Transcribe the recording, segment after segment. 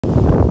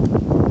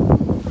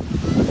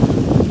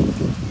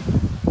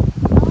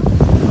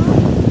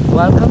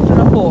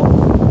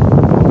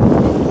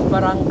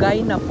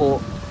barangay na po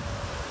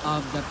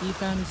of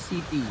Dapitan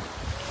City.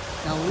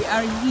 Now we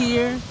are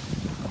here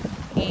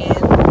in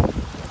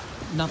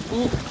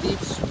Napu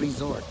Beach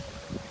Resort.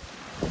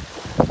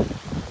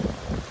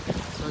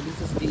 So this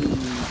is the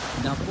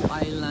Napu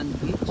Island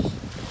Beach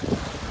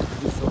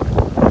Resort.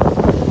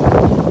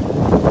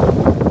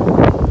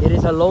 It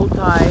is a low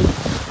tide,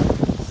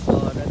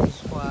 so that is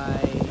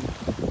why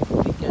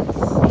we can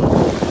see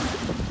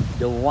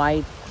the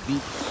white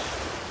beach.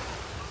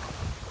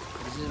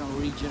 This is an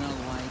original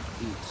white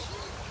beach.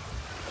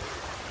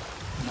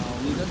 Now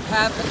we don't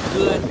have a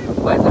good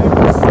weather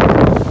this year.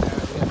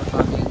 We are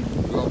having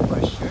low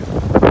pressure,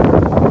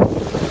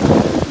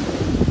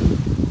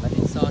 but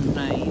it's so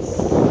nice.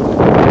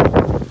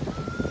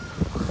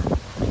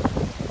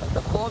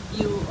 The whole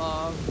view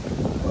of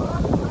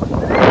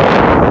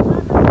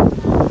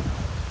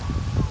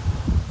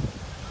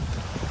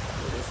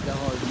the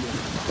whole view.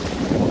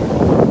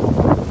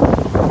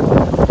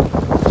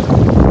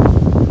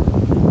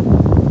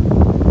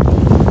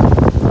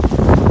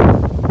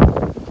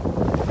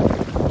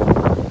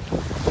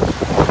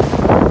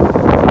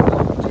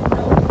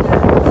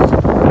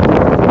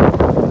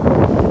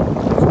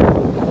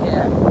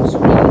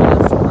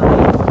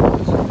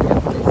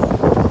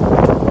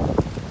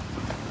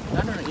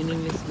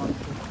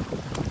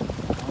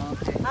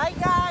 Hi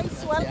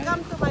guys,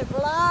 welcome to my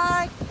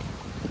vlog.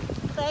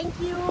 Thank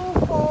you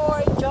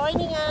for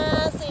joining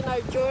us in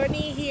our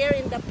journey here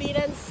in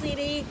Dapitan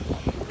City.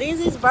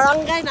 This is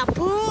Barangay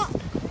Napu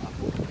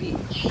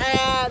Beach.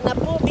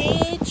 Napu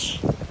Beach,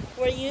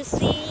 where you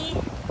see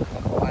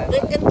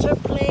the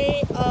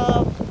interplay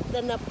of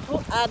the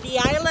Napu, the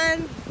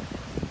island,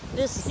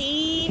 the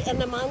sea, and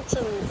the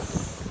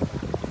mountains.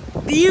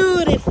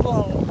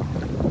 Beautiful.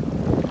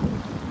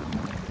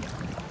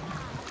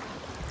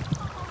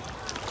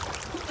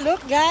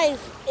 Look guys,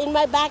 in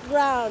my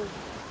background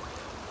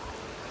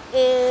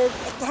is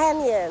a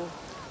canyon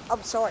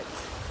of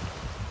sorts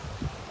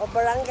of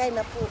Barangay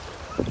Napu.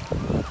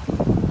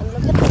 And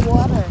look at the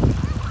water.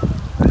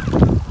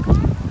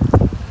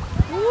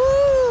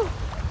 Woo!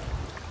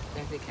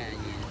 That's a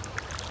canyon.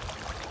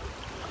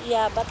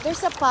 Yeah, but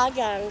there's a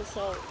pagang,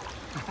 so.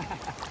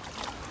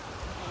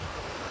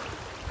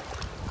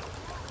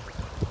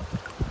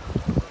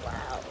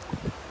 Wow.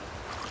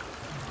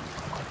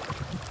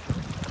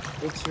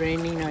 It's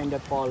raining now in the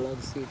Polo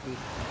City.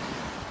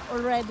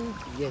 Already.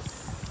 Yes.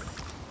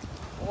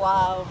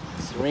 Wow.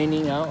 It's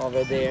raining now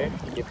over there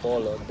in the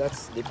Polo.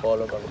 That's the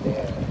Polo over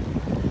there.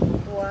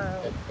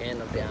 Wow. At the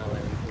end of the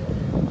island.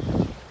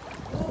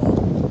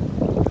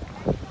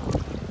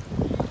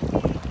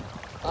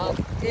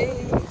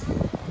 Okay.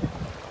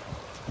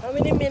 How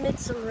many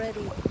minutes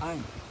already?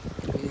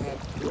 We have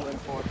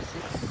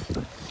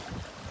 2:46.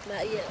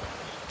 Not yet.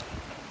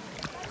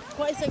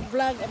 Kung isang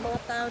vlog ang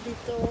mga tao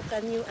dito,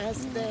 can you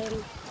ask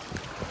them?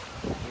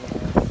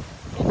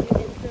 Can you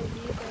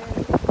interview them?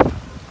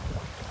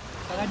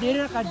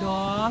 Taga-diri ka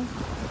dong.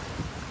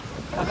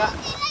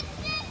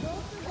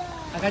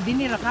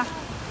 Taga-diri ka?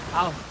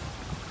 Aw.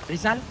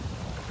 Rizal?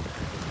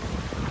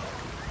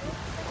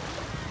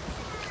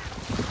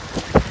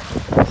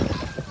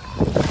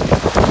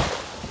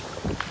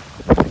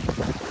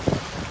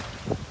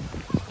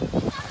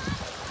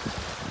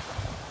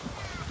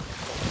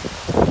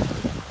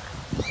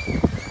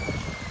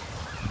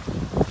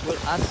 We'll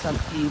ask some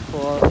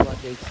people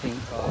what they think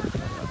of.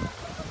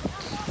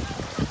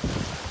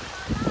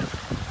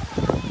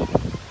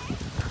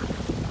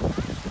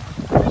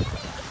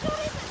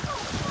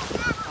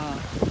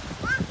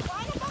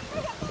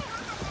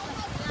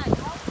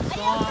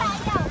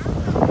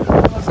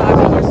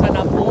 Sabi niyo sa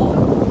Napu?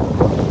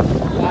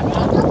 Ano?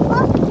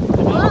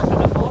 Ano sa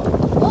Napu?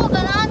 Oh,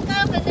 ganaan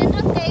kayo,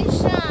 ganun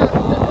station.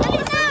 Dali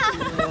na!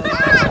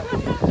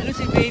 Ano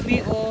si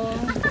baby oh?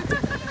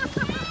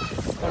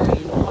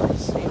 Sorry, no,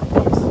 same.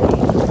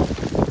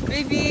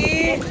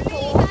 Baby!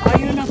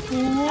 Ayun na po!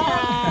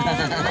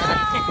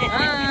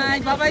 Hi!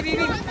 Bye-bye,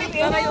 baby!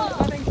 Bye-bye, oh!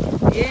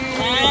 Bye-bye!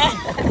 Yeah!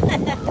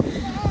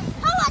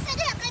 Hawa,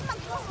 sige, kayo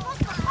mag-post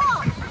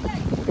ako.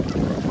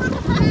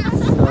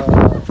 So,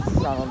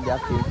 some of the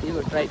activity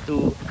will try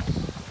to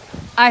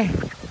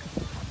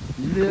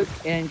look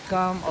and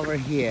come over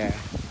here.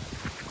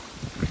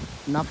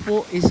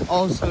 Napu is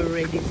also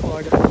ready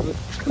for the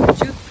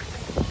photo.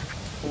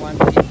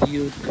 Wanted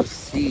you to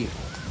see.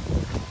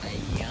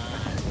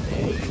 Ayan,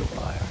 there you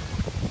are.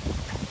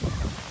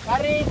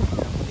 Karin,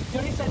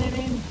 picture sa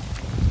rin.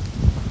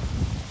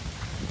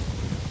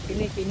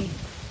 Pini.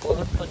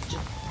 Pulot photo.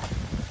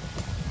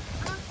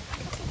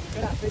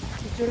 Kaya,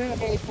 picture na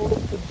kay pulot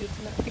photo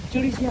na.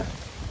 Picture siya.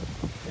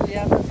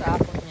 Kaya sa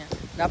akon niya.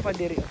 Dapat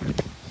diri.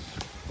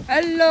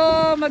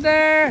 Hello,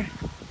 mother!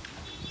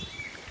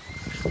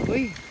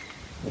 Uy!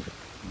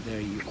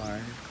 There you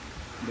are.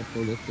 The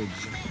polo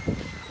picture.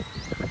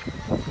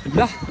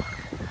 Lah!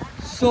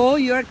 So,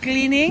 you're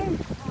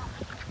cleaning?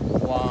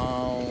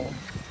 Wow!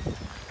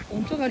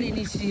 Unsa ka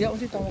linis siya?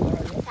 Unsa tawag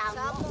ka rin?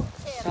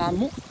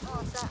 Samu? Oh,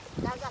 sa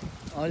dagat.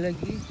 Oh,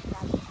 lagi?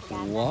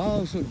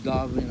 Wow! So,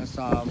 dami na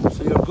samu.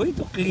 So, you're going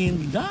to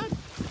clean that?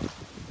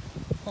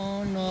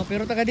 Oh no,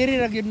 pero taga diri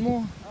ra gyud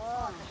mo.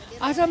 Oh,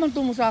 Asa man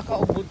to musaka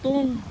og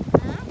butong?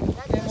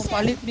 Kaya mo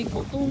palit mig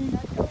butong.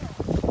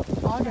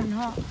 Dan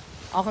ha.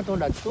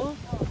 Katulad to.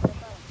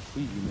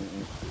 Uy,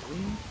 ginoo.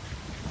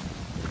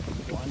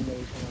 Kuan na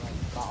isa nga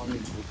kaon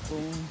mig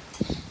butong.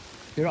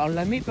 Pero ang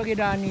lami pag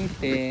idani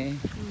te.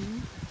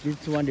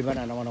 This one di ba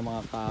na naman ang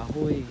mga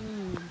kahoy.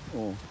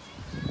 Oh.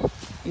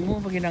 Imo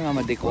pag nga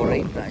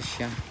ma-decorate na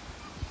siya.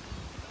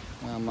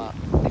 Nga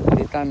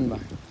ma-decoratean ba.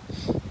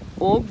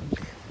 Og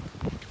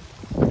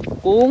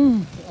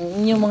kung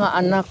inyong mga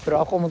anak,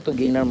 pero ako mo to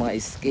ginan mga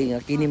iske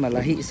nga kini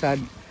malahi sad.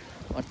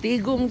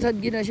 Matigom sad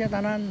gina siya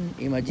tanan.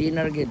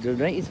 Imaginar gid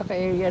doon isa ka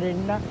area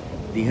rin na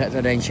diha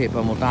sa dayon siya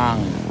pamutang.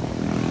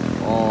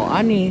 Oh,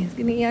 ani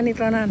kini ani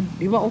tanan.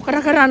 Di ba o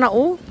kara-kara na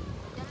o?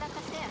 Dala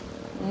kasi.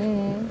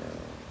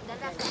 Dala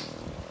ka.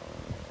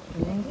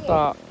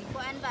 Ta.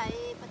 Ikuan ba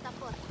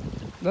patapot.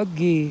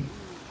 Lagi.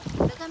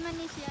 Daga man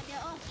ni siya dia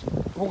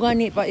O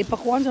gani pa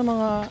ipakuan sa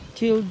mga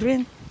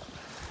children.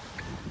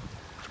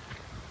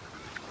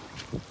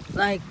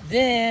 Like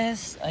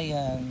this.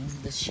 Ayan,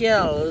 the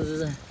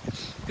shells.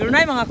 Pero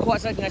na mga kuha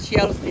sa nga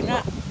shells din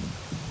na.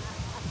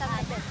 asa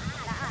natin.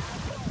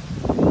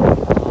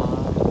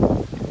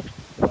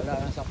 Wala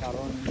na sa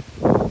karon.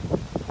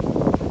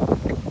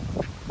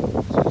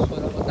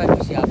 Wala pa tayo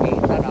siya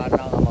kita na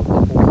nga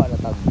magpakuha na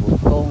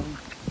tagbutong.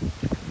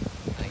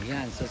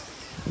 Ayan, sus.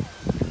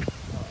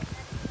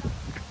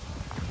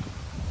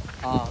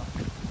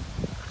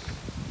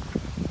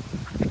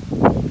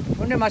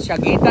 Kung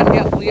masyagitan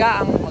niya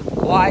kuya ang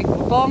magkuha ay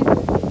butong.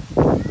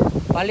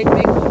 Palit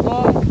may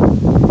butong.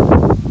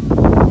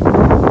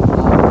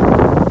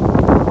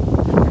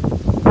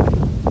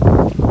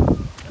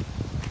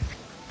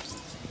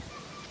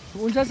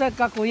 Unsa sa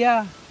ka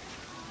kuya?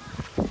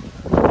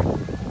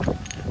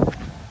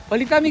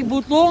 Palitan mig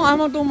butong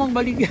amang tong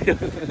magbalik.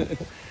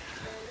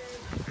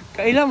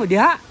 Kaila mo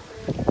diha?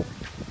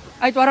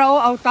 Ay tuara o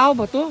autaw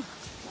ba to?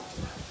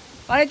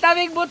 Palitan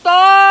mig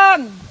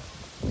butong.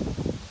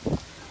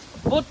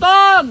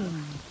 Butong.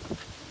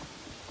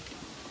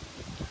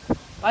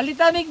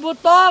 Palitan mig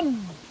butong.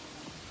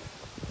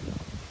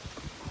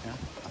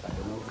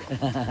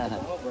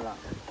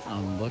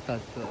 Ang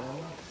botat to.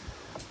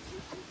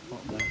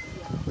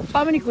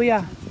 Paano ni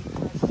kuya?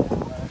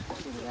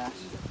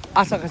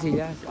 Asa kasi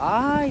yan?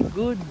 Ay,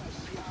 good.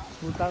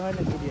 Butangan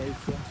na gini ay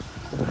siya.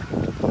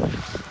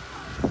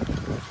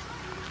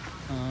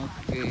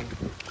 Okay.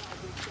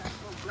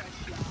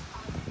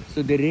 So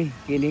diri,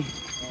 kini.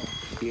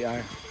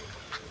 PR.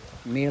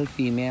 Male,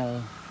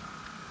 female.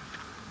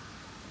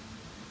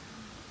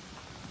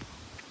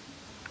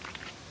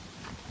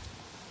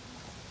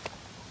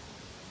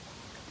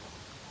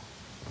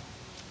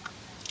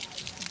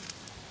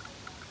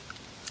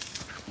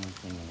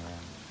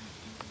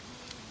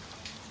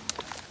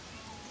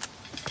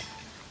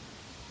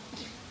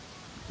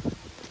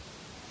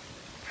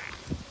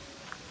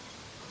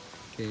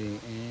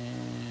 Okay,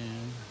 and